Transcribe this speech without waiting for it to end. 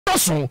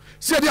so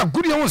see dia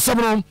good ye won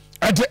sebno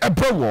e de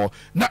ebrewo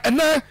na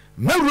ene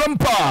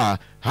mewrampa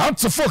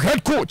Hartford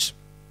head coach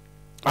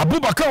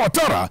Abubakar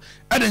Watara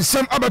and then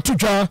some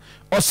abatutwa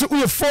or se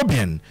uye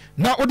phobian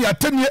na odi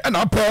atenie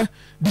na ape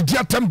di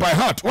diatem by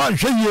heart wan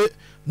hweye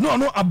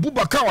no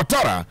Abubakar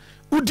Watara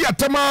udi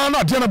atema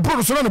na de na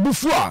bro so na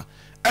bufu a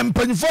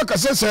empanyifo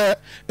kasese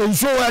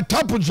enso e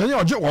tapu nyenye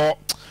oje wo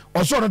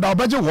oso no da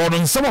obaje wo no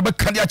nsem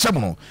obeka dia chem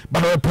no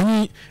ba na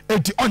panyi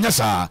eti onya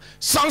sa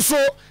sanso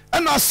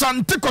na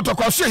Asante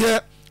Kotoko so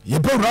ye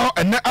bewra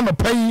ene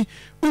anopai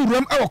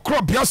uram e wo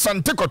crop ya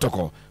Asante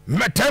Kotoko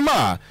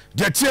metema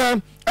de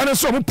tie ene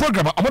so mo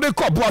program amode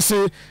ko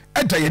Obuasi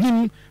enta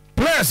yenim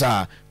players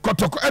a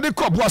Kotoko ede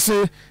ko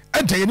Obuasi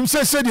enta yenim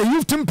say the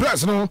youth team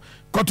players no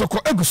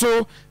Kotoko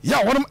eguso ya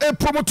wonum e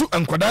promote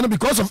enkwada no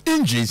because of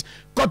injuries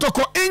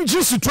Kotoko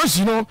injury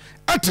situation no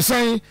at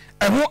say e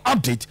ho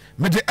update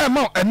me de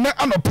ema ene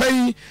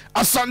anopai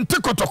Asante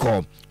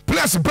Kotoko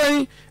players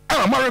brain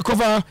and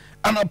recover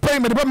and I pay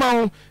me the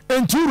bema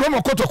into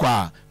Romo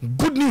Kotoko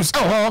good news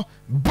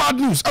bad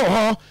news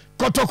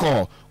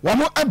Kotoko one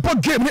more empire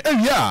game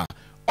area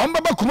on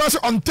Baba Kumasi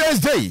on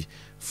Thursday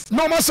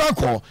no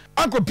masako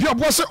Uncle Pia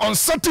Obuasi on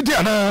Saturday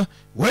and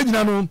when you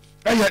know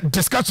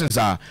discussions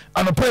are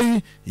and I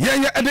pay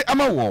ede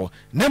amawo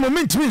name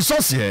mint me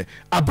sosie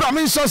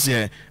Abraham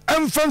sosie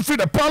and from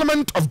the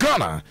Parliament of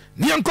Ghana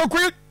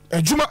Niankokwe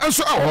Juma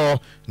anso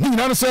ni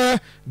nyina say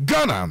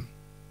Ghana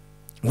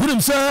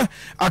wouldn't say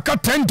I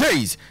got 10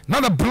 days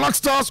now the Black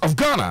Stars of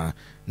Ghana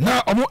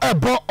now omo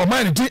ebo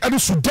omanity adu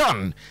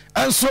Sudan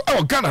and so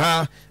our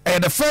Ghana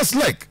the first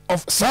leg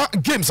of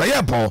games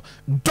ayebo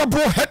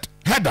double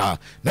header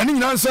na ni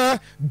nyina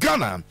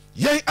Ghana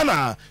yen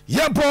ana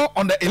yebo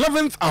on the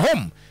 11th at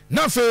home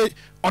now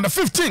on the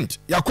 15th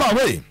yakwa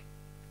away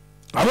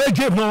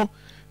game no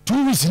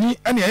 2 weeks ni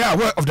any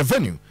aware of the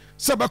venue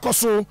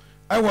sebakoso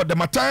I the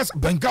Matthias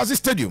Benghazi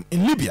Stadium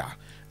in Libya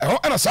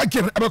and as I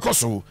came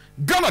Abacoso,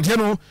 Ghana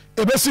Diano,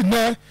 Ebesi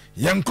ne,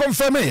 young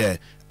confirm ye,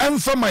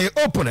 and for my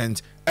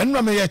opponent, and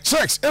Ramaya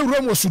checks in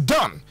Rome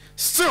Sudan.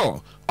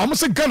 Still,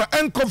 almost a Ghana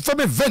and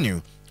confirm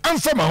venue,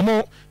 and from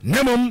Amo,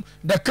 Nemum,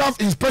 the CAF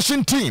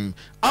inspection team,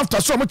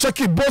 after so much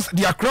checking both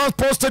the Accra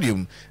Sports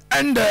Stadium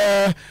and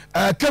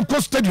Cape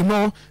Coast Stadium,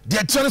 no,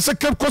 the Chelsea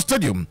Cape Coast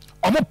Stadium,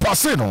 almost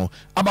passing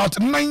about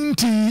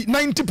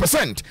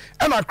 90%,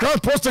 and Accra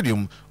Sports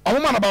Stadium.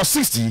 Man about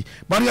 60,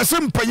 but you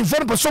same paying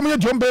for so many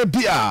jumbe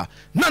bia.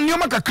 Nan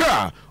yoma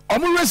kakra,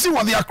 resi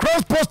what the Accra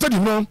Sports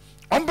Stadium no.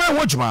 Ombe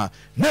wajma,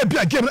 na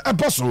bia game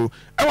apostle,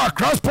 and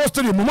Accra Sports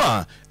Stadium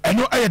mama, and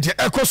no aye de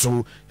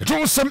ekoso. It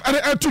don't some any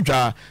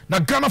tuja, na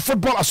Ghana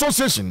Football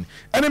Association,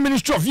 and the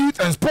Ministry of Youth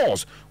and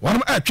Sports.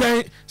 One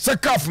okay,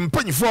 seka from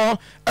penny for,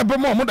 and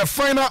the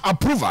final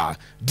approval.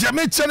 The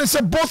American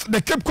said both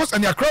the Cape Coast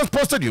and the Accra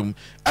Sports Stadium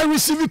and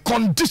receiving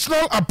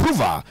conditional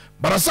approval.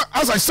 But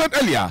as I said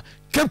earlier,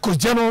 Cape Coast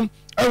General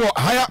a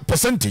higher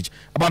percentage,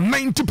 about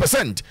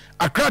 90%.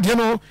 Accra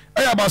General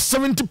about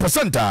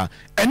 70%.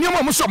 And Yama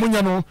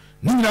Musamunyano,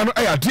 Ninano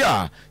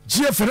Ayadia,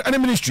 GFN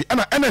and Ministry and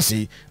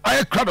NSC,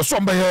 I crowd of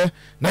somebody here,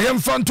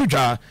 Nayam Fan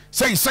Tuja,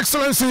 saying His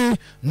Excellency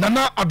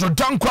Nana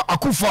Adodankwa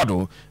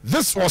Akufo-Addo.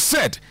 This was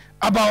said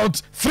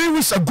about 3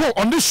 weeks ago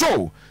on this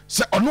show.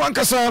 Say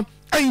Onwankasa,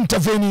 I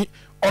intervene.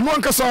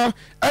 Onwankasa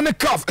and the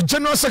CAF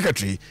General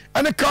Secretary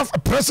and the CAF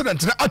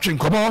President Atwin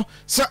Komo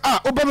say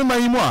Obama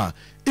Maimwa.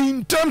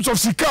 In terms of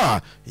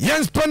sika,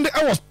 yen spend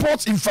our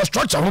sports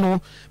infrastructure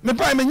hono me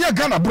buy me nya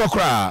Ghana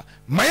brokra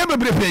maye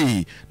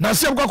bebrebe na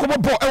se akwa kobo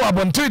bo e wa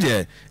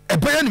bontrede e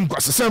baye nim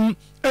kwasesem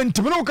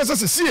entime no kasa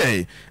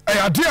sesie e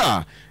ade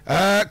a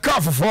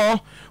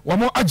kafofo wo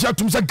mo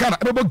ajatum se Ghana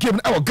e bo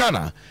game e wo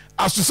Ghana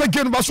aso se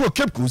game ba so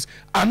Cape Coast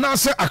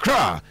anase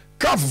Accra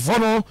kafofo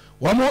no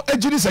wo mo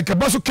ejiri se ke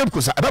ba so Cape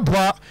Coast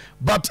abeboa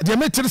but the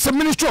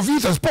Ministry of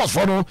Youth and Sports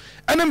for no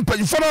enem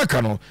panyfo na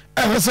aka no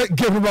e se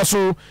game ba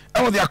so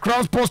e wo the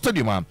Accra Sports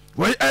Stadium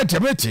we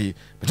etemeti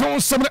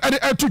don't some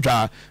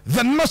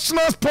the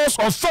National Sports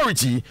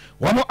Authority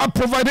wo mo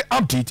provide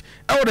update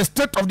e the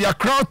state of the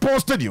Accra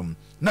Sports Stadium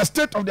na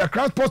state of the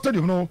Accra Sports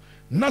Stadium no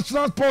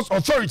National Sports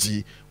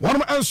Authority wo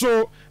mo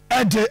enso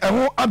e de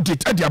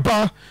update e de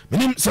aba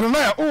minim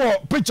senana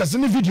o pictures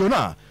in the video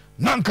na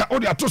nanka o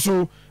de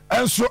atoso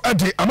enso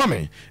ede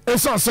amame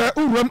enso say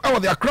urum e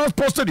the Accra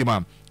Sports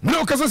Stadium me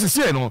o kasa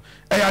sese no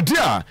e ade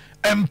a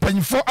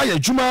empanyfo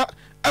ayadwuma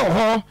e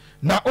ho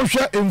na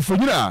ohwe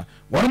emfonyira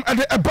wonum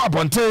ede eba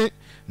abonte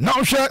na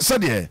ohwe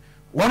sede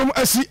wonum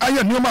asi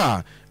aye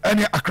nneoma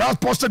ene Accra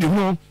Sports Stadium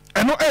no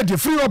eno e de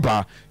free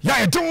oba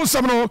ya e de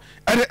wonsam no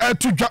ede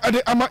atudwa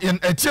ede ama yen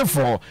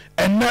etiefo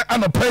enne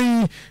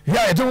anapai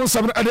ya e de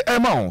wonsam no ede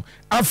ema o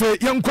afi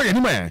yenkwa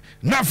yenima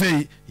na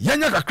afi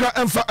yenya kakra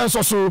emfa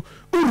enso so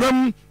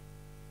urum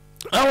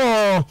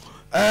awo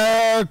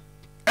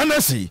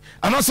NSC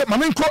and I said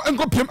Mamenko and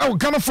go PM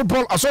Ghana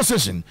Football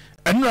Association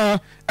and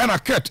a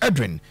Kurt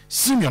Edwin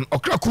Simeon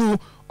Okraku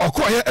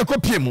Okoye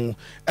Eko PMU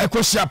Eko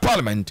Shia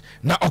Parliament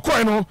na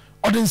Okoye no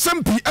Odin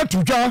Sempi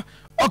Atudwa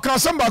Oka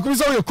Samba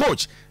Kumiza your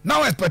coach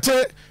now expect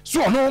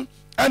so no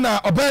and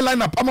obey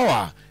lineup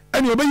amawa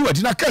ɛne ɔbɛyi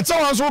wadi na kɛt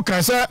sɛ wanso woka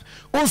sɛ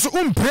wonso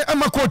wompere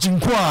ɛma coach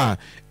nko a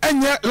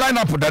ɛnyɛ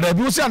line-up dada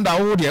bi wo sɛ anda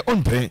wo deɛ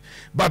ɔmpere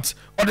but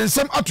ɔde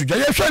nsɛm ato dwa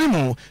yɛhwɛ ne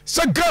mu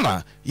sɛ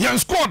Ghana yɛn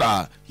squad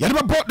a yɛde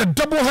bɛbɔ the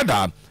double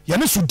header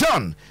yɛne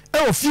Sudan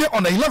ɛwɔ fie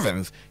on the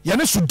 11th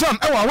yɛne Sudan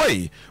ɛwɔ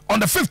away on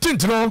the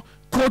 15th no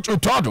coach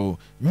Otado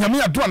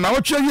nyame adoa na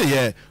wɔtwe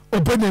yɛyɛ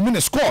obɛnemi ne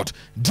squad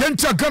deɛ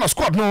nti Ghana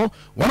squad no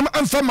wɔnom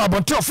ɛmfa ma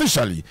abɔnte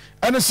officially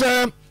ɛne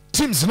sɛ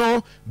teams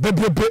no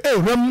bebrebe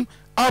ɛwuram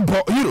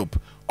abɔ Europe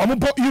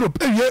ɔmobɔ Europe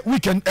ɛwie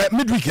weekend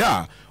midweek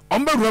a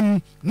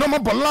ɔmbɛwuram na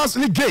ɔmabɔ last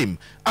league game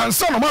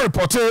ansa na ɔma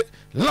reporte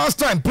last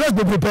time players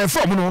bebrebe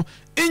from no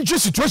injury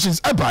situations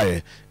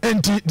ɛbaeɛ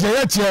enti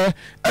deɛ yɛteɛ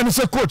ɛne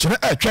sɛ coach no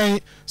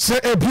ɛtwɛn sɛ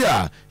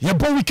ebia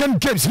yɛbɔ weekend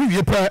games ne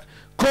wie pɛ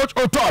coach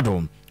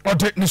Otado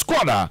ɔde ne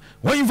squad a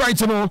wɔn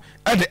invite no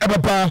ɛde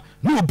ɛbɛba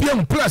na obia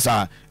mu players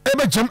a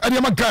ɛbɛgyam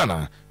ɛdeɛma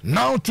Ghana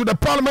now to the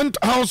Parliament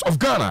House of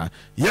Ghana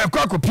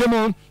yɛkɔ akɔpie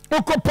mu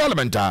wokɔ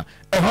Parliament a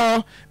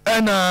ɛhɔ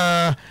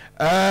ɛna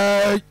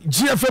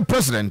GFA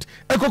president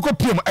ekoko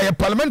PM a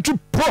parliamentary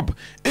probe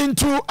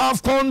into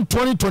AFCON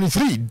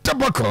 2023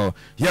 debacle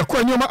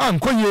yakwa nyoma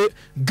ankoye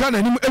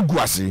Ghana nim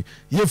Obuasi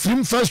ye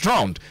film first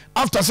round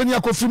after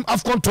senior ko film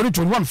AFCON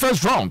 2021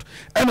 first round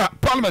and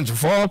parliament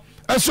for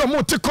so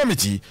multi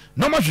committee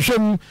no ma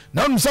hwehwem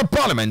na no say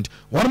parliament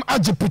one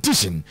age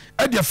petition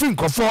e dia film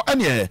for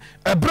ene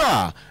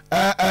ebra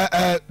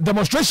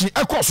demonstration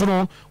ekos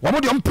no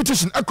one de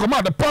petition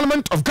ekoma the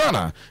Parliament of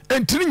Ghana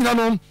entini nyina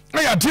no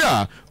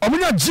ayade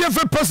omunya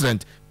GFA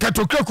president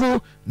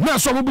Kotoko na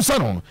so obusa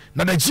no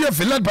na the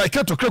GFA led by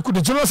Kotoko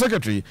the general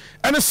secretary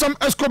and some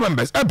ESCO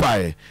members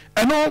ebai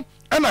eno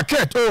na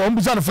Ket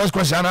obusa the first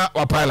question na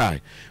wapilai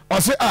o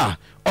say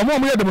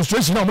omo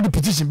demonstration na omo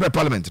petition by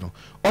parliament no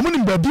omo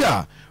nim ba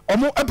bia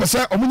omo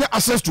epese omunya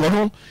access to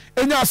no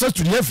enya access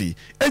to the FE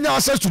enya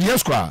access to the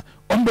ESCO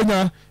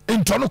ombenya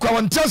intono kwa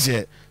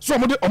wantiase so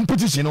omo de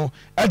petition no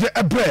e de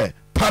ebre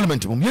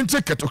parliament mum yente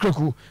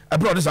Kotoko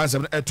ebre this answer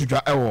to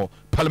dwa ewo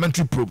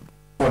parliamentary probe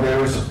for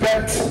the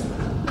respect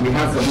we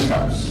have for this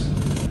house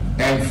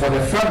and for the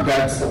fact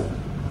that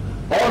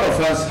all of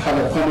us have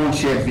a common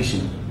shared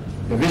vision.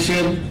 The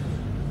vision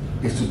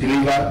is to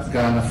deliver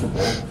Ghana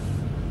football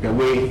the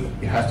way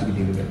it has to be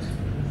delivered.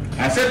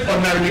 I said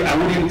ordinarily I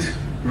wouldn't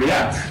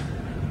react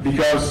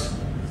because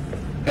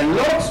a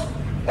lot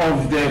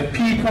of the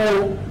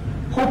people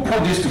who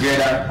put this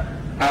together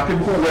are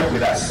people who work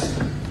with us.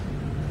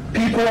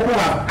 People who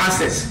have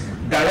access,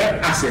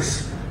 direct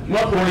access,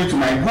 not only to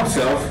my good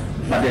self,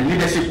 but the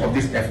leadership of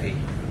this FA.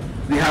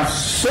 They have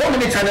so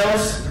many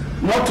channels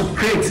not to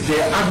create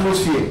the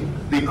atmosphere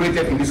they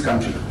created in this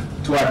country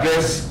to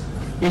address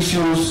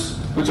issues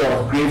which are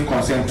of grave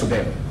concern to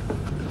them.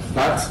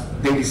 But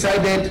they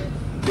decided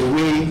the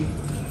way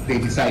they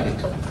decided,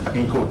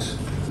 in quote.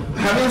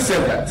 Having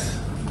said that,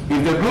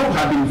 if the group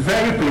had been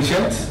very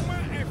patient,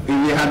 if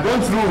they had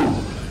gone through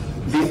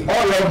the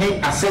already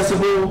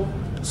accessible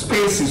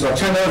spaces or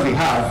channels they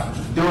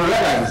have, they will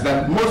realize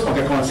that most of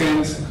the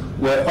concerns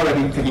were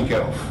already taken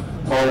care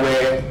of or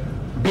were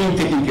being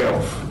taken care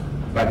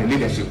of by the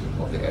leadership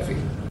of the FA.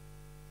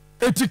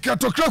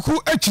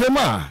 Kotoko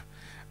echrema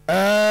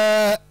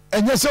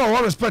enye se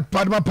o respect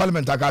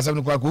parliament akasem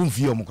no kwa ko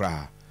mfie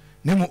omkra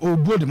ne mo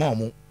obuode ma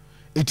omo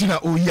etina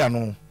oyi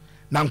ano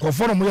na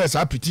nkofo no mo yes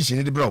a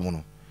petition de bra omo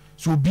no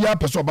so obia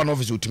pese oba no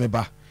office otime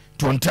ba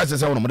to ntase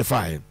se wono mo de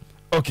fa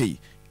okay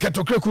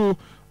Kotoko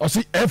o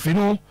si FA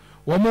no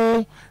wo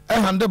mo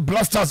handle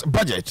blasters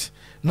budget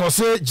no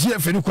say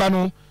GFA no kwa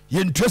no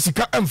yentua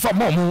sika emfa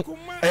momu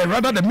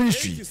rather the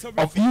Ministry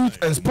of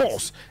Youth and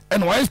Sports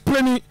and why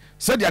explaining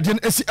said the adin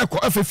esi eko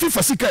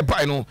FIFA sika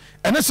buy no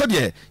and said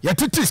ye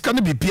yetiti sika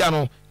ne bibia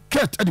no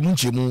ket ade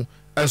munchemu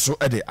enso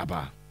ade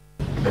aba.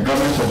 The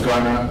government of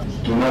Ghana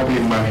do not pay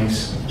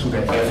monies to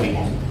the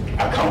FA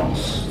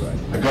accounts.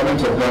 The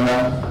government of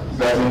Ghana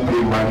doesn't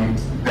pay money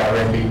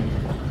directly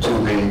to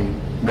the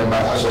member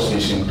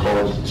association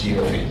called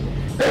GFA.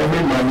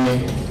 Every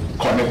money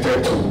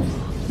connected to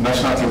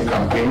national team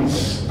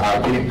campaigns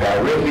are paid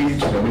directly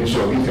to the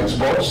Ministry of Youth and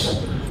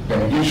Sports,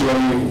 and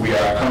usually we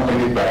are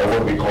accompanied by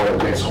what we call a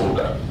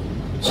placeholder.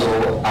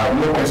 So I have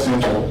no question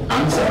to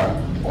answer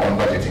on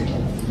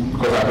budgeting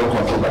because I don't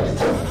control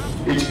budgeting.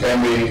 Each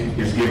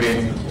MA is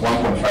given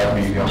 1.5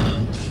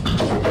 million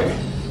to prepare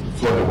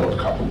for the World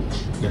Cup.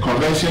 The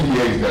convention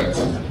here is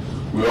that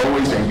we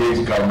always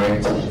engage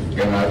government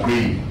and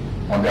agree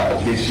on the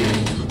allocation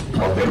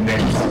of the net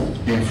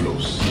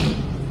inflows.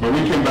 When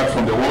we came back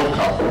from the World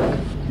Cup,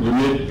 we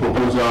made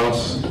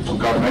proposals to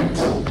government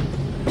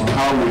on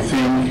how we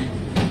think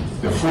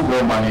the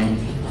football money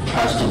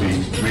has to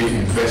be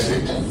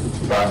reinvested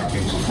back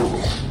into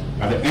football.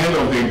 At the end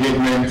of the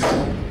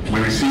engagement, we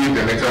received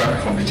a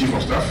letter from the Chief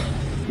of Staff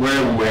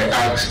where we were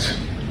asked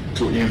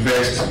to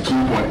invest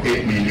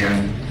 2.8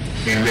 million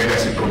in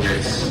legacy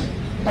projects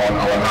on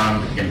our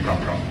land in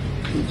Pram.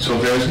 So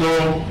there is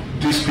no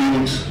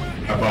dispute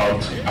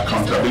about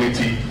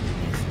accountability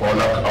or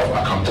lack of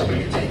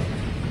accountability.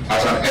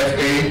 As an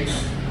FA,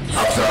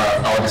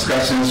 after our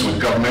discussions with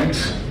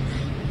government,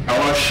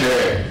 our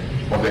share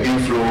of the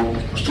inflow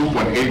was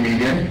 2.8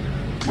 million,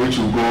 which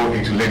will go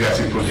into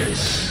legacy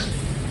projects.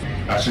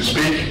 As we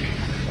speak,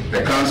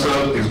 the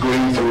council is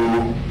going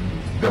through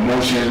the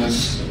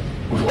motions.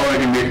 We've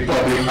already made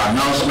public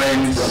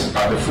announcements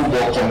at the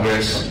Football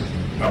Congress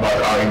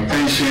about our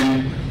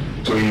intention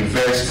to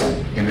invest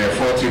in a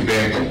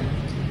 40-bed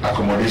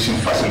accommodation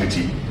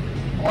facility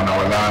on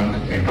our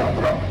land in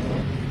Okraku.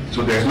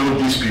 So there's no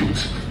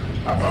dispute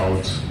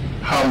about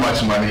how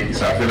much money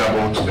is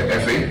available to the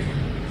FA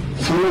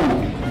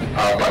through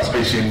our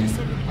participation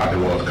at the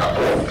World Cup.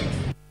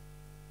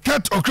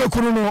 Kat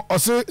Okraku no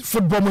ose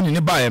football money ne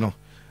buy no.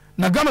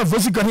 Na Ghana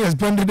Vosican has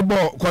spent the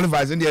ball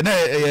qualifies in the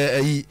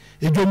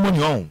na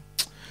money on.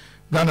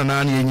 Ghana na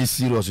any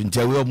serious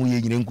until we mu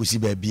ye nyine nkosi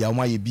ba bia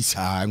ma ye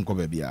bisa nko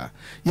ba bia.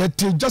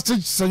 Yet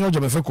Justice Senior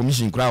Jomefe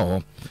Commission kra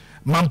ho.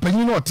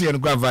 Mampanyi no ote en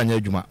gra vanya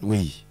adwuma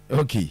we.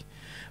 Okay.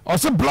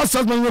 Also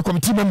Blasters Management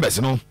Committee members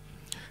no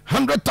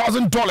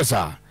 $100,000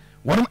 ah.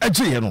 Wonum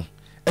agye no.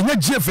 Enya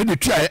GFA de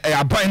tua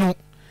aban no.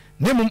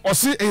 Nemum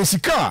ose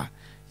esika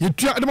ye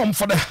tua dem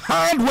for the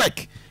hard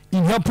work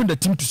in helping the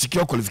team to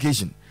secure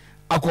qualification.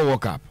 Aqua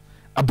World Cup.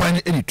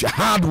 Aban any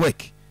hard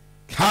work.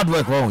 Hard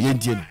work oh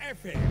yentie.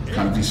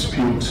 Can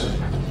dispute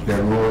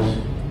the role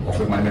of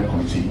a management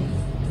committee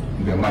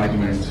in the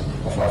management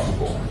of our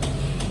football.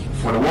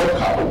 For the World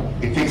Cup,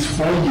 it takes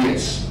 4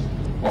 years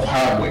of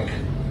hard work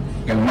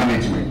and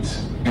management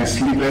and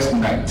sleepless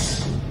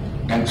nights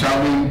and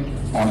traveling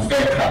on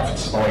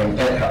aircrafts or in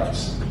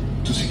aircrafts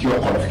to secure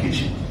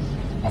qualification.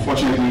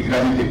 Unfortunately, it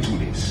doesn't take 2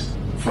 days.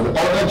 For the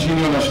other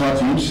junior national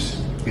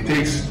teams, it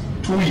takes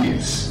 2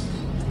 years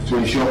to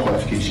ensure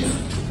qualification.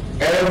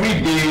 Every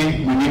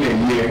day we need a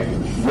year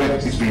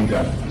work is being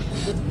done.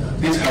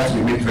 This has to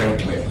be made very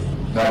clear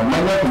that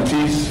management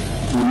committees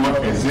do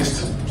not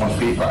exist on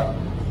paper.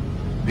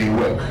 They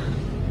work.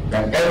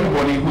 And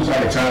everybody who's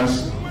had a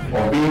chance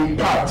of being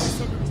part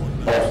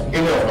of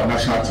any of our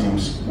national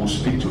teams will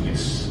speak to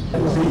this. The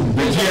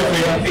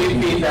GFA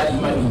pay that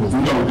money.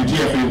 No, the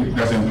GFA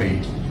doesn't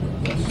pay.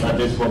 That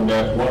is from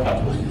the what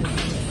happened?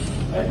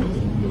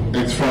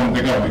 It's from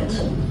the government.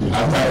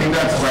 I think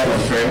that's quite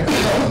unfair.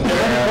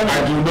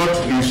 I do not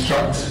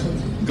instruct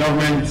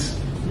government.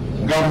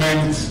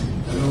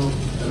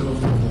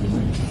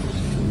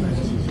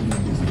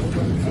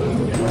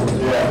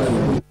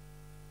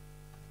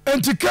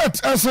 And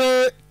ticket as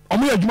a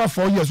Omiyajuma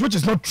 4 years, which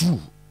is not true.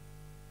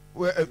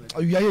 You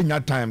are in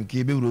that time,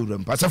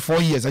 KB pass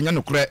 4 years, and you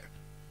know, correct.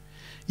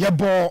 Yeah,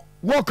 but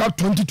World Cup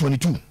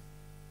 2022.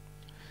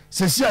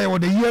 Says here,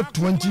 the year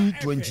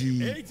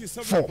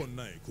 2024.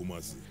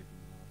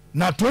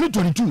 Now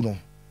 2022 no.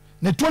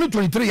 Na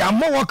 2023 I'm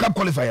more World Cup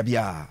qualifier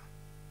bia.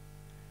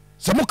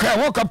 Some more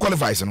World Cup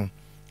qualifiers no.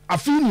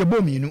 Afi ni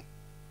ebo mienu.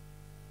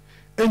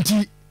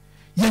 Enti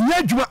yenya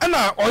adwuma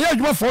na oya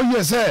adwuma 4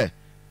 years eh.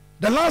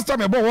 The last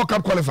time I bought World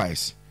Cup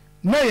qualifiers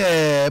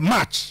na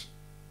March.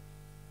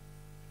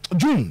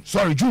 June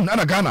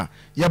ana Ghana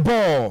ya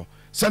bought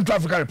Central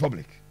African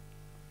Republic.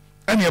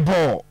 And ya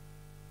bought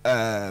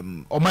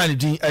Omani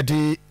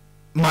di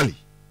Mali.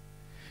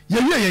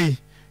 Ye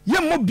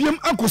mo biem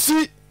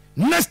akosi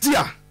next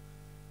year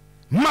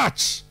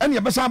March and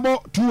your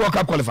Basabo 2 World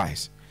Cup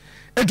qualifiers.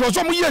 It was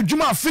some year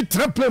Juma fit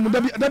trap play with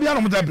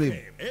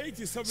play.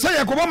 Say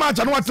a Koba match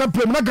and what trap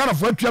play, not kind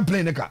of what trap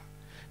play.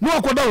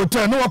 No Koda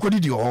hotel, no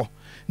Kodidio.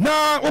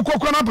 Now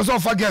Okokona person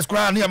of Fagas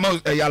cry near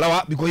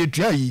Yalawa because you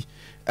try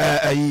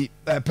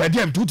per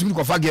diem 2 to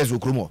Fagas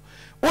Ukrumo.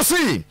 O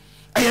see,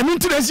 I am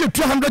interested in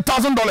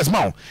 $200,000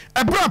 now.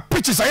 A bra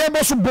pitches I am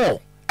also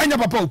ball and your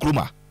papa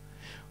Ukruma.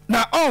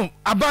 Now,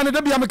 abandon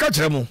the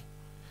Biamaka.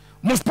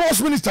 Most sports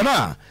minister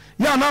na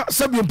ya na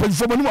Sabian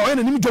Penfo no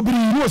any to be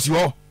news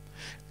you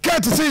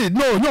can't say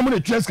no money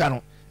trust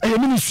cano a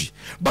ministry,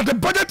 but the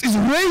budget is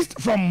raised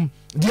from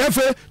the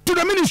FA to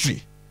the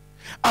ministry.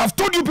 I've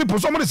told you people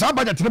somebody say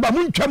budget to the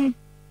muncham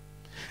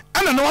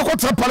and I know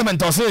what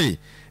parliament or say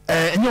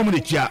no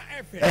money chia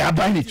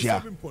aban it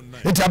chia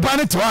it's a ban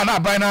it to an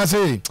aban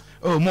say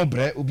oh more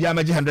bre will be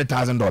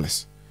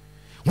 $100,000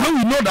 when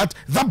we know that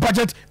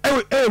budget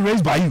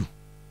raised by you.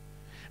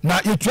 Now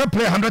you try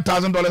play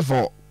 $100,000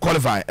 for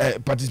qualify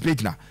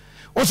participate now.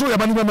 Also your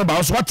money member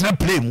also what try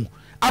play mu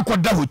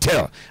akwada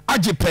hotel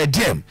aje per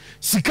diem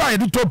sika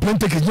edu to plane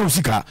ticket no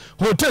sika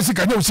hotel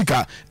sika no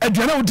sika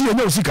aduana odi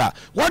no sika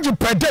what you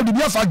per diem be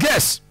for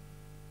guess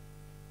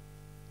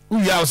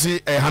we ya say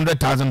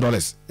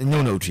 $100,000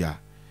 nyo na otua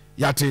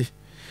yate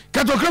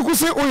Kotoko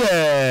say o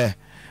ye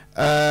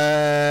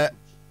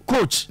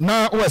coach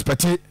na o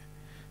expect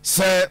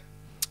say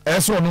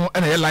eso no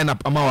na line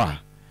up amawa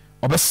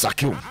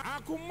obesakio.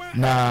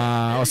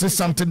 Now, I say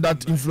something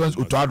that influence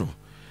Utado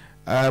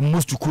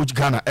most to coach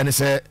Ghana and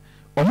say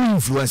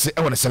influence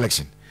on a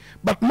selection.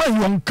 But my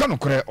young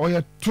canocre or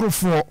a true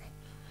for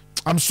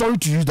I'm sorry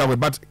to use that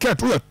word, but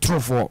Cat we are true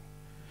for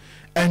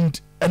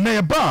and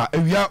a bar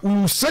we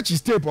will search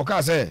his tape or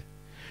can say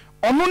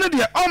on one of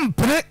the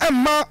play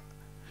Emma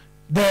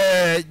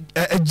the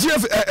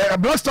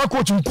GF Black Star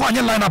coach in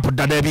Kwanya line up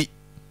that Debbie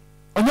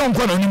on young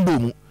one on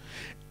boom.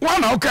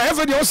 One okay,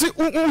 everybody also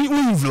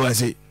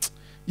influence it.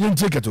 yen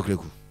take it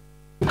Okraku.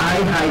 I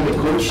hire the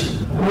coach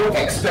who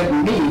expect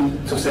me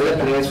to select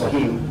players for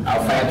him.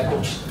 I'll fire the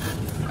coach.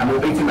 I'm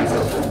repeating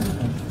myself.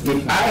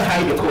 If I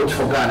hire the coach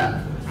for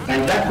Ghana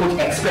and that coach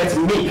expects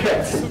me,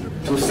 Kurt,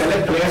 to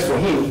select players for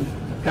him,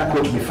 that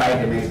coach will be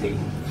fired the next day.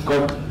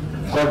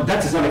 Because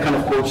that is not the kind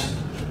of coach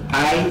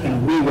I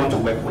and we want to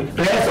work with.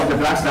 Players of the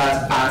Black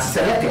Stars are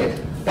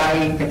selected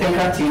by the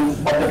technical team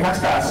of the Black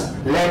Stars,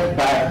 led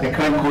by the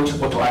current coach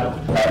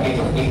Obuasi. By the age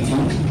of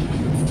 18,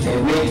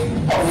 they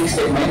made public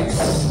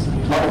statements,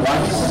 not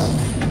once,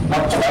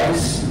 not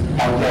twice,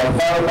 on the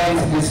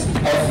environment this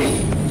FA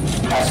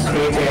has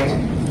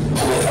created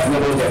to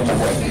enable them to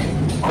work.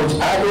 Coach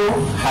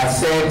Ado has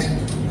said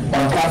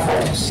on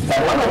platforms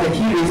that one of the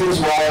key reasons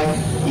why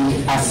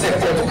he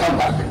accepted to come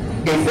back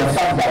is the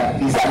fact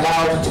that he's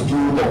allowed to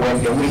do the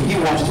work the way he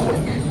wants to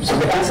work. So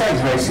the answer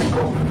is very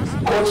simple.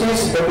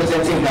 Coaches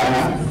representing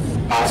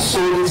Ghana are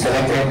solely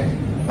selected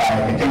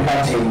by the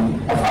technical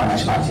team of our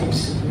national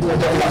teams. We're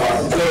talking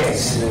about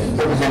players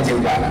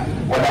representing Ghana,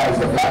 whether it's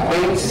the Black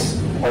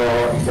Queens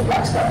or it's the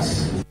Black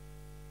Stars.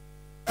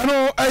 I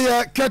know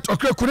I Kurt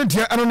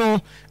Okraku I don't know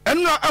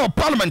and now our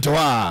parliament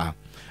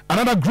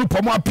another group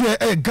of appear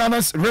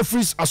Ghana's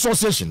Referees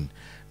Association.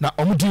 Now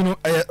omudino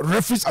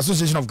Referees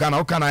Association of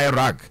Ghana okana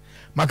rag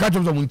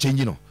makajo zo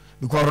munchenji no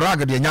because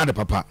rag de nya de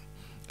papa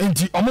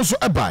enti omoso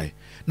ebai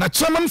na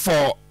chairman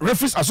for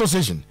Referees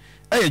Association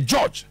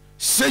George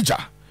Seja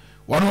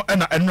one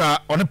na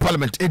on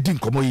parliament edin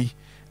komoyi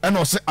and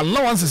also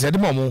allowances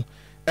edimomo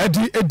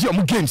edi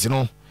omo games you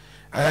know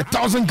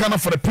 1,000 Ghana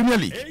for the Premier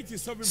League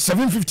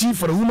 750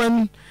 for the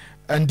women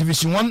and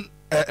Division 1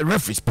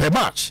 referees per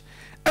match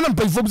and I'm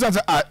paying for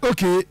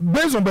okay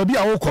based on baby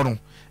awokono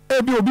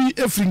obi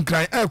efrin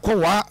kran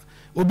ekwa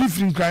obi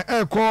frin kran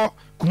ekwa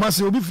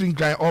Kumasi obi frin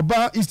kran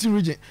oba Eastern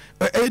region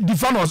the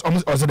fans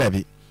also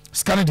there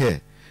scan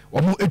there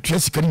omo etwa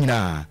sika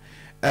nyina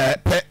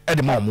pe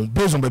edemom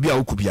based on baby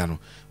awokubia no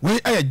we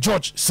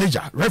George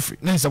Seja referee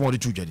na nsamo de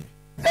tudwani.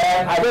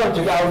 I don't want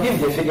to. I'll give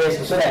the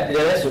figures so that the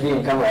rest will be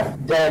in camera.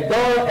 The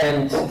girl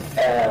and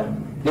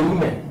the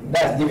women,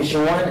 that's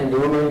Division 1 and the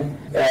women,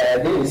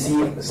 they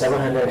receive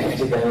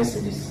 750 Ghana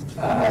cedis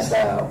as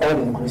all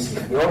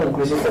inclusive. The all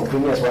inclusive for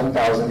premiums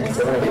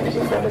 1,750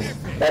 for this.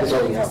 That is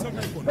all we have.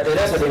 But the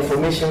rest of the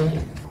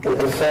information we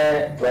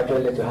prefer to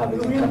actually to have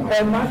it in camera.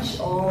 Per match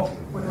or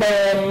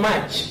per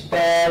match,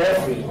 per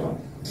referee,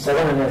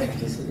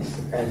 750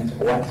 cedis and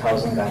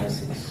 1,000 Ghana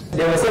cedis.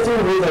 There were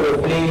certain rules that were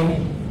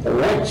playing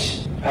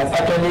which has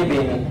actually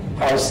been,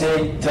 I would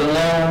say, till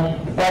now,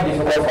 quite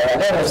difficult for us.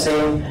 That was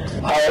saying,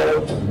 I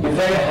would be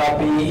very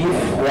happy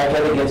if we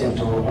actually get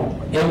into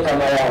in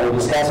camera and we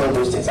discuss all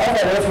those things.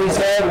 After the referees,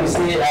 we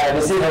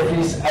see the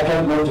referees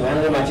actually go to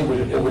handle matches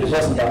with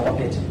results in their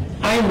pocket.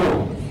 I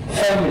know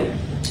firmly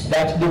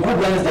that the good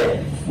ones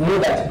there know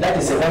that that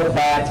is a very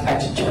bad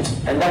attitude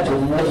and that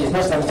is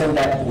not something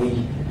that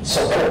we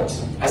support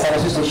as an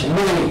association.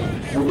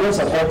 No, we don't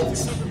support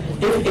it.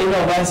 If any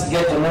of us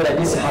get to know that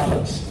this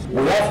happens,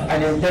 we have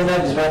an internal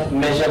disciplinary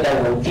measure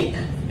that will take,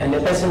 and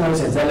the person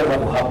knows exactly what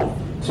will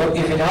happen. So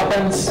if it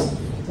happens,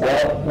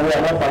 well, we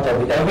are not part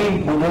of it, and we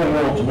don't even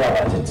want to know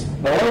about it.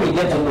 But when we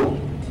get to know,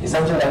 it's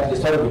something that the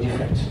story will be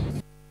different.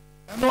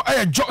 No,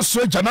 I just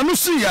switch and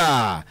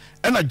I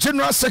and a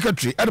General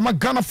Secretary at the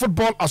Ghana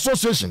Football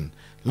Association,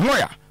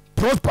 lawyer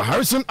Prosper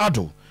Harrison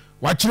Ado,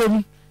 watch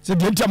them. Say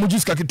the entire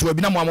Mujiska to a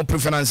binamo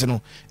preference.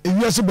 No,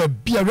 if you are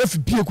be a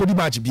ref, be a cody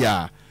match, be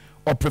a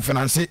or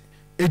preference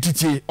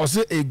ATT or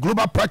say a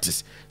global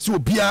practice. So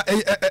be a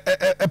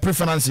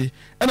preference, and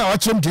I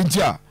watch them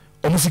dintia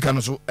or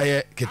Musicano so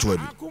a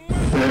Ketuabi.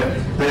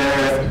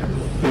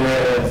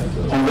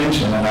 The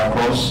convention and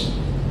across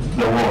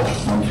the world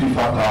on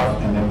FIFA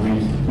CAF and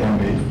every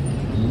NBA,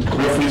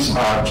 referees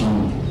are to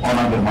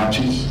honor the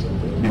matches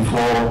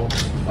before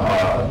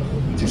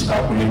it is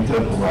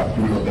calculated over a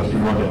period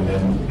and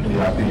then they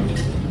are paid.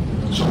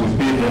 So we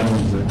pay them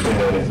the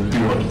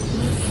period.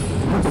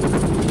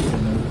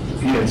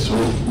 Yes, so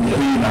we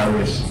pay in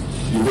arrears.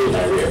 You pay in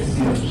arrears.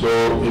 Yes. So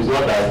it's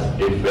not that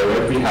if the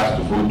referee has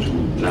to go to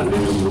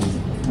Nandelu,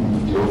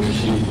 the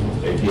official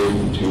a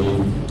game between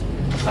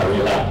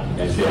Karela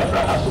and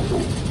Seafra has to go.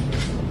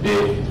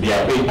 They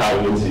are paid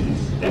 1,000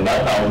 cedis, and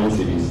that 1,000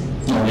 cedis,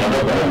 they are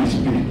not going to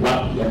be paid.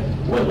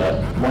 What that?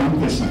 One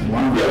person.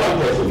 One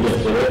person, yes,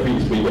 the referee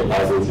is paid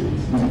 1,000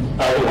 cedis.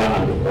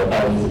 1,100 or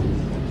 1,000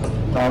 cedis.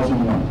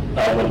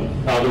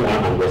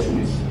 1,100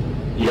 cedis.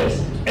 Yes.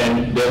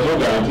 And there's no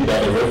guarantee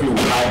that the referee will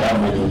have that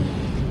money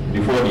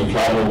before they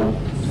travel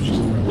to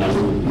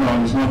Nairobi.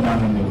 No, it's not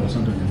done anywhere. It's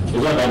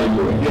not done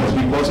anywhere. Yes,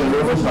 because the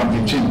referee can be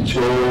changed.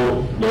 So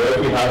the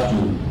referee has to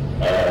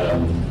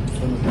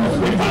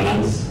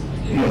refinance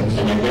and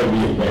then get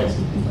reimbursed.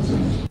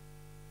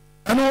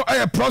 I know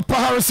I Prosper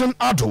Harrison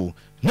Ado.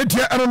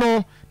 Netia I don't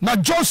know. Now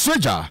George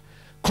Seja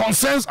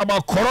concerns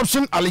about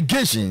corruption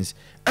allegations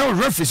and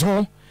referees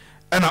home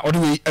and all the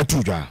way at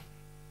Tuja.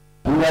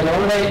 We are the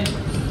only,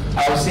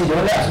 I would say, the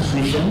only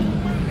association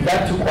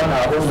that took on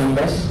our own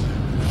members.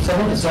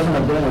 77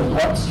 of them were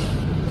caught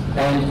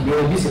and they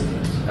were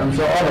disciplined. I'm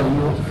sure all of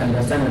you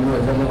understand and know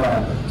exactly what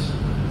happened.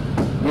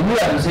 The new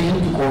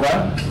administration took over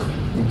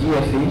the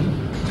GFA,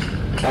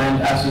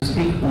 and as we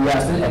speak, we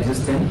are still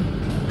existing.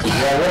 We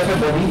are a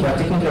referee body, we are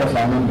taking care of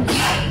our members.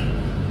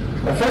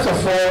 But first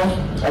of all,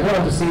 I just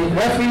want to say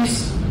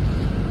referees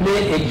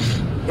play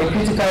a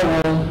critical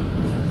role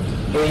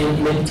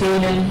in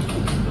maintaining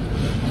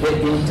the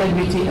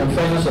integrity and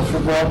fairness of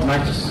football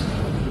matches.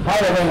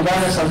 However, in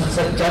Ghana, some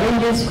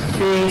challenges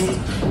faced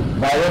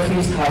by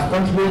referees have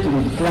contributed to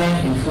the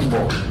decline in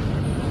football.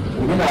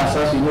 Within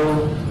ourselves, you know,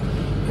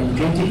 in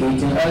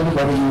 2018,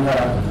 everybody knew what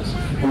happened.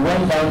 We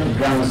went down to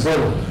ground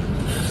zero.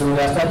 So we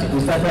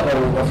started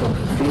all over from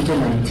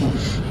 2019.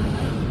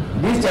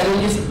 These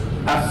challenges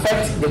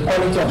affect the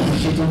quality of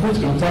officiating, which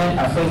in turn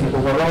affects the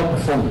overall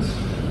performance,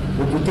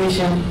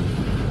 reputation,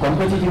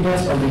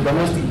 competitiveness of the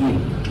domestic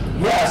game.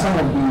 Here are some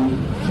of the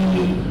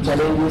key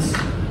challenges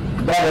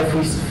that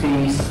referees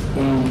face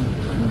in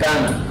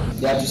Ghana.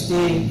 They have to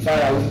stay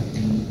far away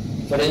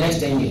for the next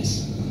 10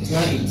 years. It's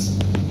not it.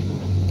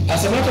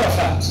 As a matter of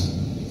fact,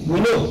 we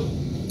know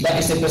that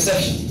it's a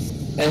perception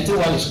until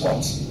one is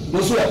caught.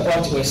 Those who are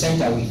caught were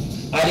sent away.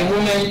 At the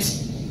moment,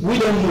 we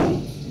don't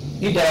know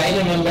if there are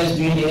any members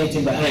doing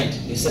anything behind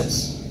the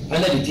scenes,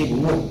 under the table.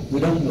 No, we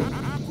don't know.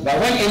 But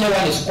when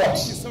anyone is caught,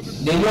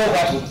 they know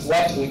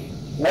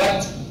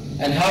what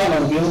and how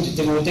we will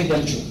take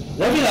them through.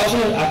 Referees are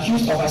also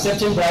accused of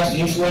accepting bribes to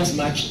influence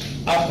match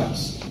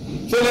outcomes,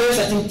 favoring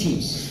certain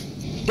teams.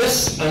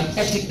 This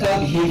unethical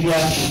behavior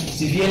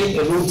severely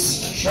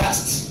erodes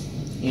trust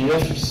in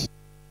referees.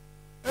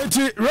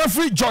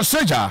 Referee George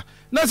Seja,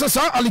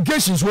 necessary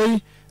allegations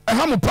way a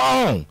hamu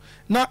pound.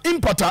 Now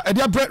importer a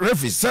dear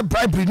referees said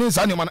bribery needs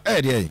anyone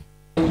area.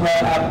 It will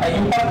have an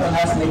impact on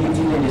us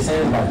negatively in the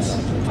sense that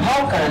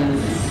how can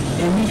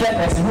a media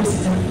person who is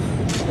sitting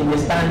in the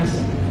stands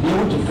be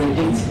able to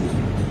predict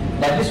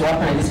that this will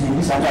happen and this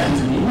will happen and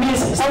this will It means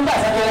something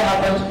has actually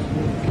happened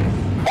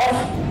off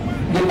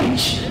the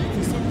pitch,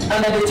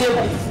 under the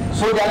table.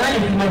 So they are not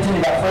implementing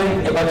it for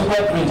a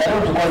particular print. I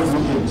don't want to call it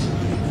blueprint.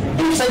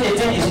 If such a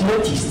thing is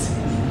noticed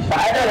by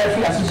either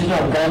referee association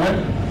of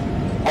Ghana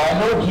or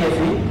no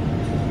GFA,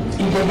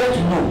 if they get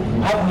to know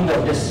happening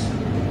of this,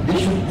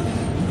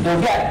 there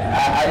will be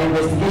an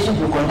investigation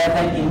to be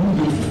conducted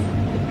immediately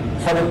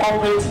for the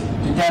corporate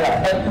to tell us.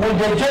 But will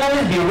the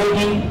journalist be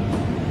ready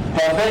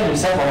to avenge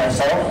himself or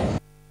herself?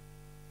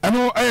 I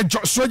know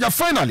so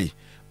finally,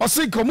 I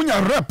say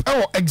Komunya rep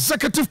or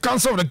executive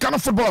council of the Ghana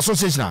Football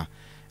Association.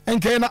 And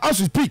can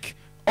as we speak,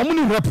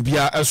 Omuni rep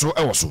bia also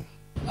also.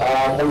 We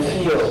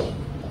feel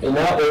in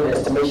our own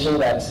estimation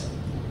that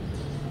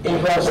if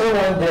we have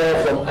someone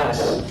there from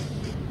us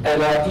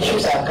and our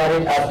issues are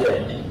carried out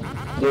there,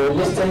 they will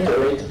listen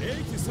to it,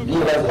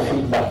 give us the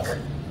feedback,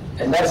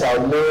 and that's our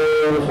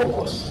main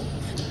focus.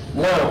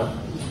 Now,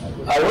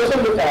 I also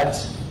look at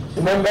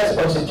the members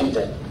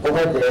constituted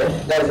over there,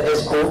 that's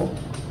ESCO.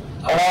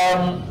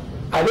 I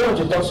don't want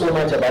to talk so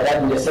much about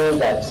that in the sense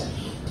that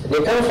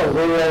they come from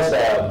various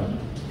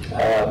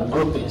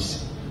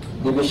groupings,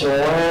 Division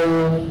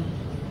 1,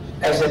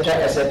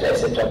 etc.,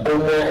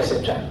 Premier,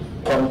 etc.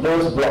 From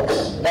those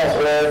blocks, that's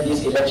where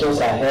these elections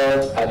are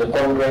held at the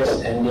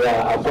Congress and they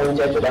are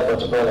appointed to that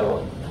particular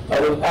level.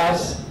 But with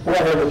us, we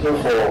are not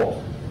looking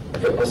for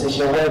a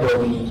position where there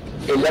will be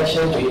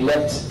election to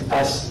elect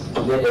us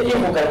together. If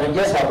we can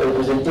just have a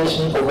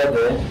representation over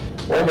there,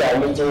 when there are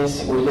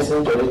meetings, we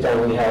listen to it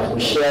and we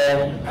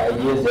share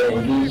ideas, they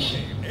engage.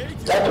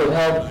 That will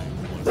help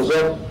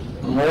resolve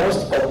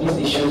most of these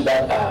issues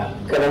that are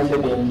currently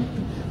being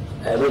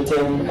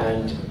written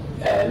and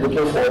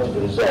looking forward to be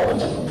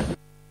resolved.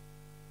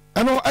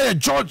 I know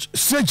George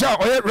Seja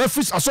or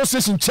Referees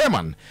Association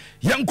Chairman,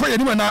 young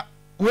Koyanimana,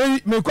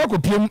 we may call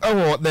PM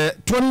the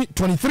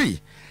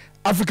 2023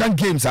 African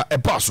Games are a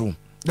parcel.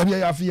 The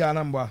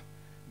number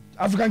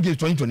African Games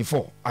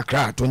 2024,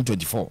 Accra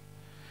 2024.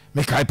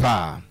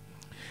 Mekaipa.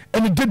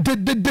 And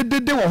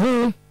they were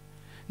home.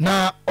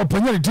 Na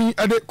opportunity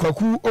at the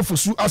Okraku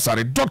Ofusu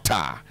Asare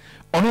Doctor.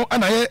 Ono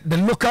anaye the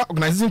local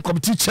organizing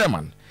committee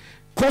chairman.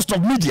 Cost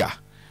of media.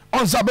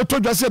 On Zabeto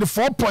just said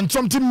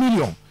 4.something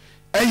million.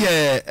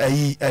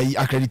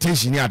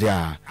 Accreditation ya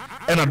there.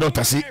 And a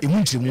doctor say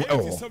imuntimu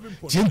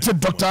Gente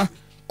Doctor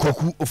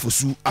Okraku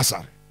Ofusu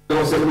Asare. There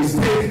was a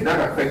mistake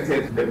that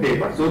affected the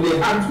paper, so they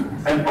had to.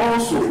 And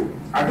also,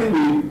 I think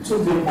we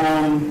took them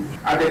on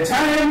at the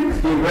time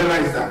they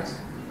realized that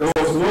there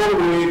was no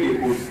way they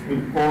could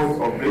import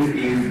or bring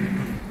in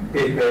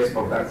papers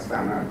of that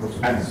standard.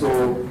 And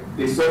so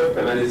they saw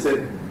them and they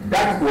said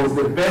that was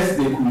the best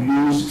they could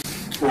use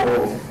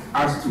for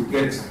us to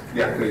get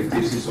the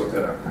accreditation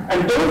sorted out.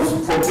 And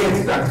don't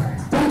forget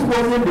that that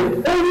wasn't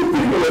the only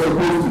thing they were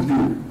supposed to do.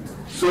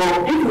 So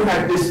if we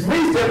had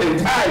dismissed them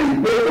entirely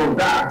based on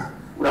that,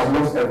 we have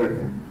lost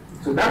everything.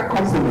 So that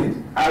compliment,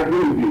 I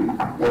agree with you,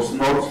 was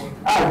not,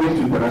 I agree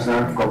to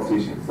international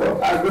competition. So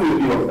I agree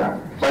with you on that.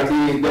 But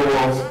there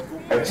was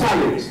a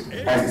challenge,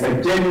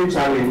 a genuine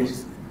challenge,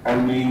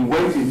 and we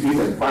went into it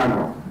and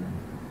final.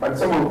 But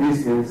some of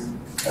these things,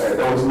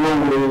 there was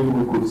no way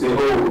we could say,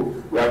 oh,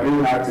 we are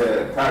being at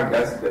tag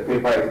that the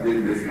paper is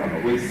doing this now.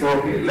 We say,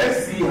 okay,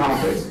 let's see how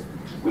best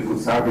we could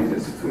salvage the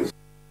situation.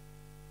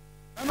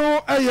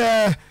 No,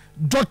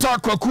 Dr.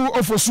 Okraku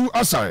Ofosu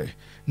Asare.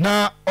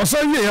 Na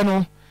Osaye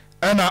no,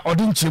 na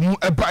Odinchemu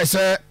eba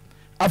say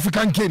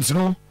African Games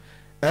no.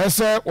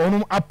 Say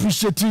onu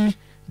appreciate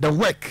the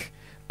work.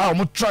 I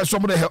try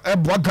some of the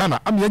help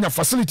Ghana. I'm here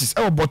facilities.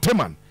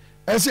 Boteman.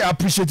 Say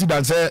appreciate it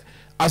and say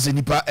as a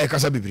nipa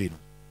kasa bibiri.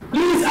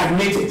 Please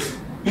admit it.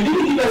 You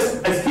didn't give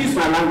us, excuse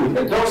my language,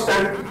 a dog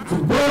stand to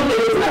build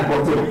anything like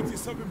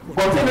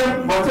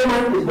Boteman.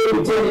 Boteman is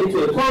going to turn into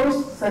a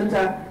tourist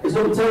center, it's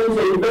going to turn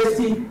into a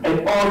university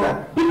and all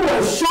that. People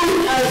are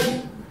showing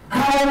us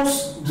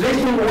cows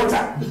drinking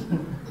water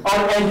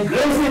and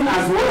grazing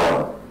as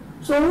well.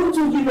 So won't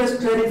you give us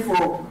credit for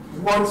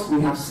what we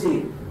have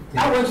seen?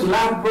 I went to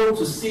Lambo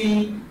to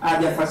see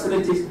their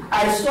facilities.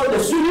 I saw the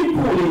swimming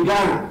pool in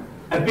Ghana,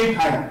 a bit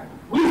higher.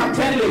 We have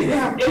 10 lakes, they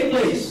have 8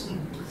 lakes.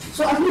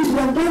 So at least we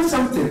have done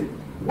something.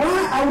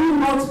 Why are we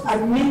not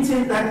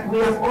admitting that we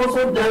have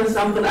also done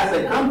something as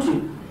a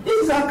country?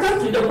 This is our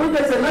country, the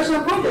project is a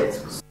national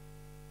project.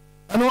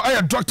 I know I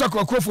am Dr.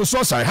 Okraku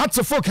Sosai,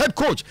 Hatzefolk head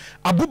coach,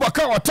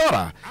 Abubakar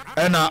Ouattara,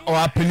 and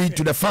our appeal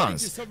to the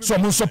fans. So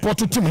I'm support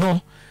to team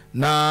no.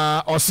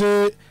 Na or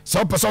say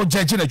some person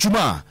judge in a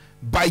juma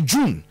by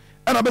June.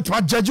 And I bet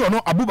my judge or no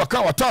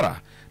Abubakar Ouattara.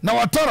 Now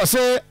Ouattara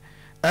say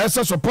as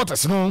a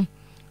supporters no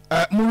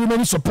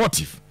remain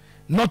supportive,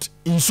 not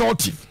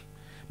insultive.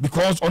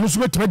 Because on us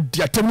met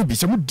diatemni be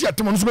some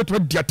diatem on us met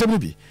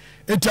diatemni.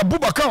 It's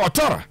Abubakar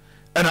Ouattara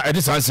and I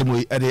this answer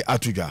me at the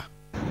Atuga.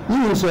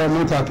 You also are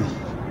not happy.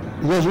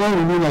 Because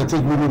when we win, I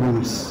take winning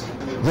bonus.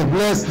 The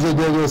blessed,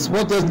 the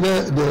supporters,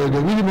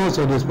 the winning bonus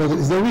of the supporters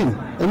is the win.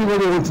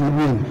 Everybody wants to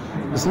win.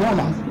 It's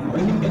normal. The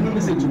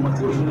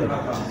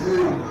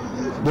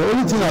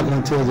only thing I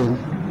can tell them,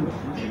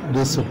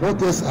 the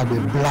supporters are the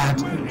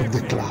blood of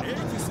the club.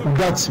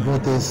 Without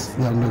supporters,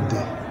 they are not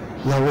there.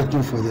 We are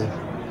working for them.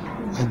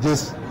 I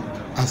just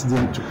ask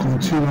them to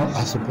continue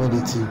and support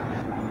the team.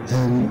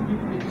 And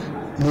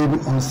maybe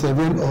on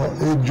 7 or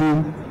 8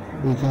 June,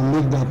 we can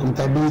make the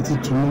accountability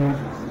to know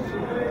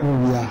who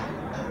we are.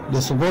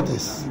 The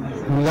supporters,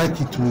 we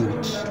like it to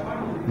win.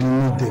 We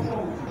need them.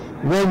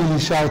 When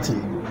he's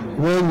shouting,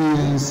 when he's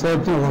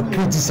insulting or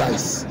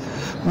criticize,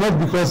 not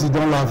because he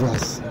don't love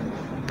us,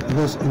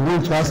 because he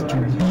wants us to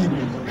be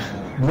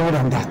more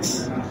than that.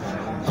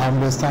 I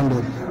understand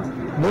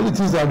them. The only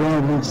things I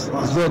don't want is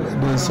not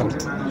the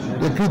insult.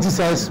 They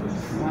criticize.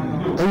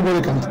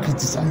 Everybody can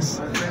criticize.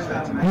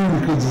 You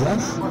will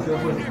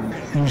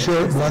criticize. You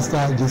share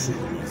blaster, Jesse.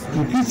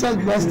 You criticize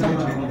blaster.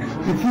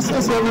 You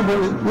criticize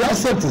everybody. We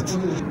accept it.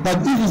 But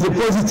if it's a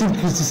positive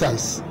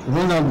criticize,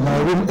 when I'm in my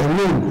room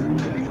alone,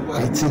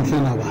 I'm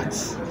thinking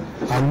about.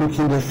 I'm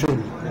looking the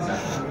film.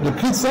 The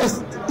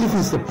criticize, if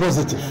it's a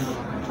positive,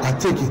 I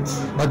take it.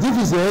 But if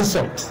it's an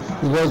insult,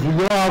 because we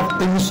don't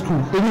have any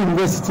school, any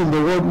university in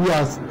the world we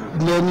are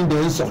learning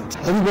the insult.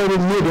 Everybody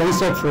made the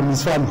insult from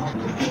his family.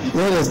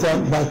 You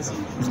understand? But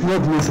it's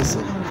not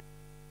necessary.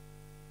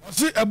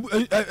 See,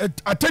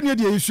 I tell you,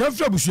 you have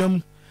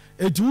to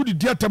it would be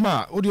dear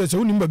Tama, or there's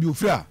only maybe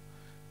Ufra,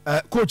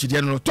 coach,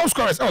 top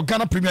scorers,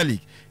 Ghana Premier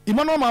League.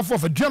 Emmanuel Mafo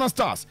for Ghana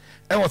Stars,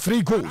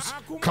 3 goals.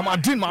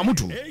 Kamadin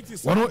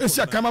Mamutu, 1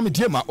 Asia Kama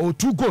Midiema,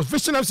 2 goals.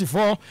 Vision FC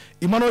 4,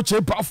 Emmanuel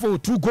Chepa for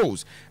 2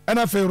 goals.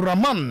 NFL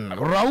Rahman,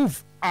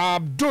 Rauf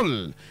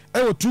Abdul,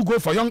 2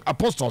 goals for Young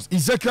Apostles.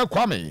 Ezekiel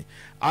Kwame,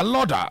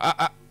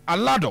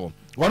 Alado,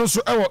 1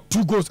 also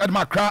 2 goals at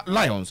Macra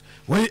Lions.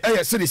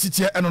 Where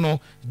City and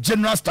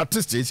general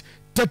statistics,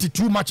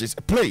 32 matches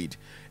played,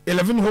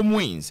 11 home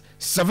wins,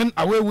 7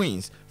 away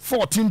wins,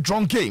 14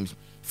 drawn games,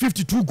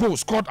 52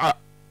 goals scored.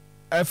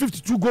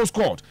 52 goals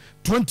scored,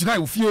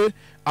 29 Ufie,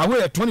 away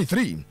at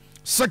 23.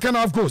 Second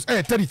half goals,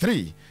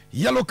 33.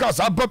 Yellow cards,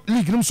 above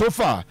league room so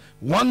far,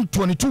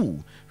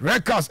 122.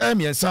 Red cards,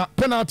 Miensa,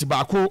 penalty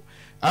bako,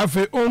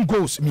 Afe own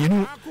goals,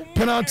 Mienu,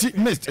 penalty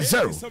missed,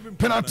 0.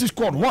 Penalty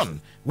scored,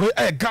 1. We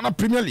Ghana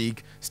Premier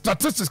League,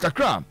 statistics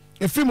kakra,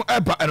 a film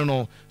Eba, I don't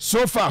know.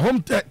 So far,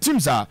 home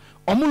teams are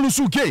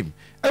Omulusu game,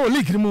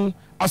 league room,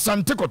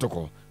 Asante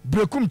Kotoko,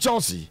 Brekum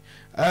Chelsea,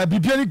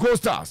 Bibiani Gold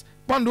Stars,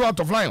 Pandu out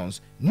of Lions,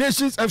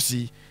 Nations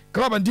FC,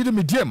 Club and Didi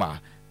Midiema,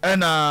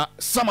 and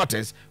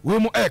Samates,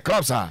 Wemo Air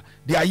Clubs are,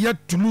 they are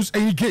yet to lose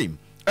any game.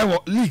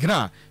 League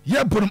na,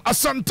 yeah, Bunum,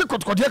 Asante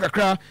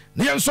Kotkodiaka,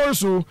 Nian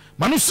Sorso,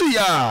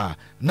 Manusia,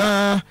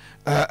 na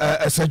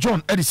Sir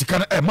John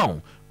Edisikana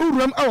Emau,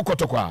 Uram our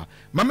Kotokwa,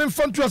 Mamen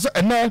Fontuasa,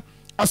 and na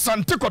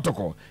Asante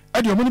Kotoko,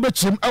 Edio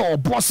Munibechim, our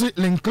Obuasi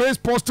Linclay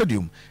Sports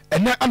Stadium,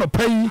 and na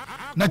Anopay,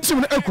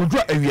 Natim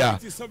Ekodra area,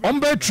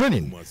 Ombe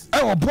training,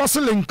 our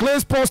Obuasi Linclay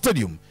Sports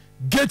Stadium.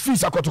 Gate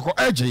fees are Kotoko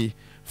AJ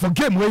for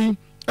game way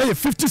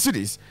 50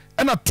 cities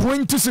and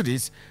 20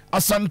 cities.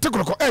 Asante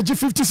Kotoko AJ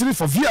 50 cities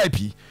for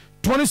VIP,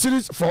 20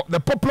 cities for the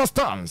popular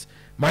stands.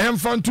 Mayam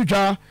fan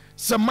tuja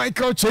Sir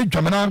Michael Che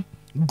Jamana.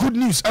 Good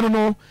news, I don't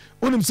know.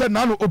 Unim said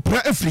Nano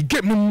Opera every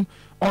game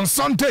on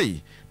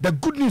Sunday. The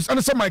good news,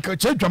 and Sir Michael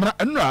Che Jamana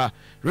and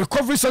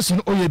recovery session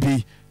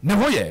OAB.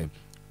 Nevoye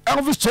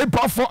Elvis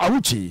Chepa for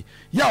Awuchi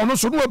ya ono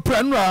so no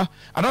prenua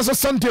anasa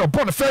Sunday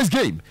upon the first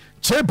game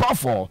Chepa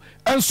for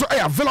and so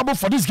available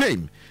for this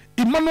game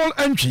Emmanuel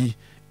entry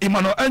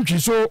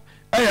so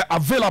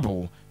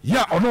available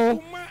ya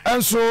ono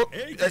and so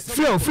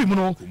feel free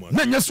no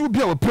na nyasu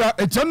bia we pra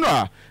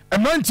etano a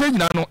man change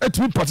na no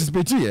etimi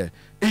participate here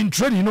in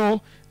training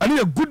no and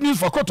a good news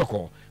for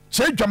Kotoko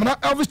Che Jamana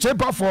Elvis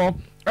Chepa for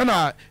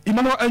and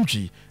Emmanuel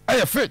entry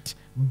fit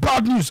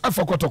bad news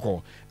for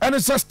Kotoko and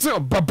it's still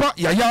Baba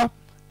Yaya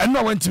and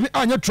now went to be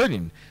anya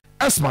training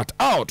Smart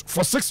out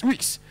for 6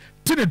 weeks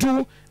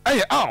Tinedu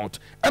out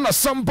and a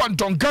Samban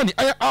Dongani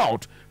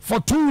out for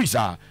 2 weeks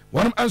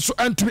one answer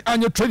and to be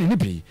anya training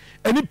nipi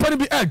any penny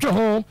be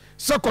home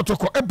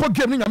Sakotoko ebo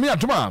game ni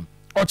atoma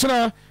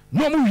ochena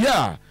no mu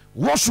ya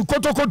wash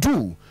Kotoko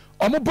do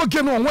omo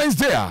game on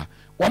Wednesday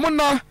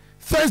wamona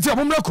Thursday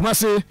omo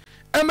Kumase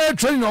ML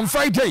training on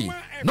Friday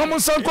no mo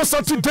sanko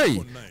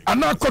Saturday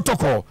ana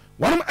Kotoko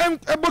one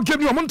ebo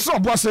game omo nso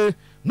Obuasi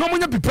no mo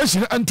nya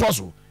preparation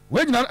entoso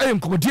we nyina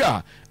enkomodi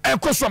a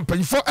ekoso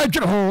mpanifo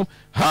adwene ho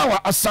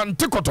hawa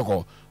Asante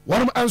Kotoko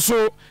one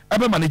anso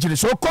ebe manage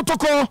so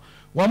Kotoko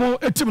wamo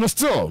etim no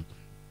still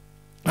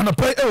ana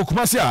pay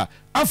Kumase a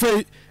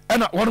afei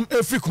ena one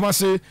free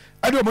Kumase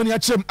ade omani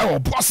achem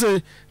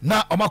Obuasi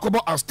na omakobo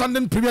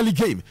outstanding Premier League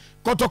game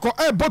Kotoko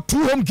bought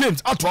 2 home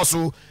games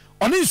atoso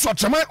on in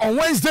Swatchama on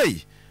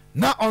Wednesday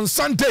now on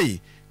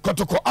Sunday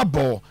Kotoko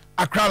abo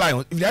Accra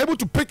Lions. If they are able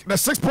to pick the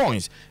 6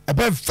 points, a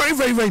very,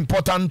 very, very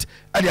important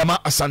at the Ama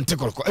Asante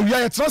Kotoko. We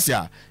are at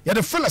Tracia, you are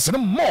the fellas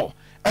and more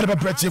at the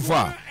Pretty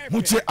for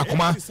Muche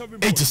Akoma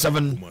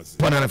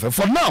 87.9.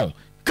 For now,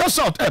 cast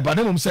out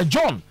Banum said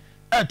John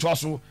at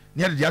Trasso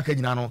near the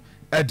Yakanano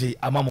at the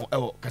Amamo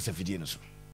El Casafidinus.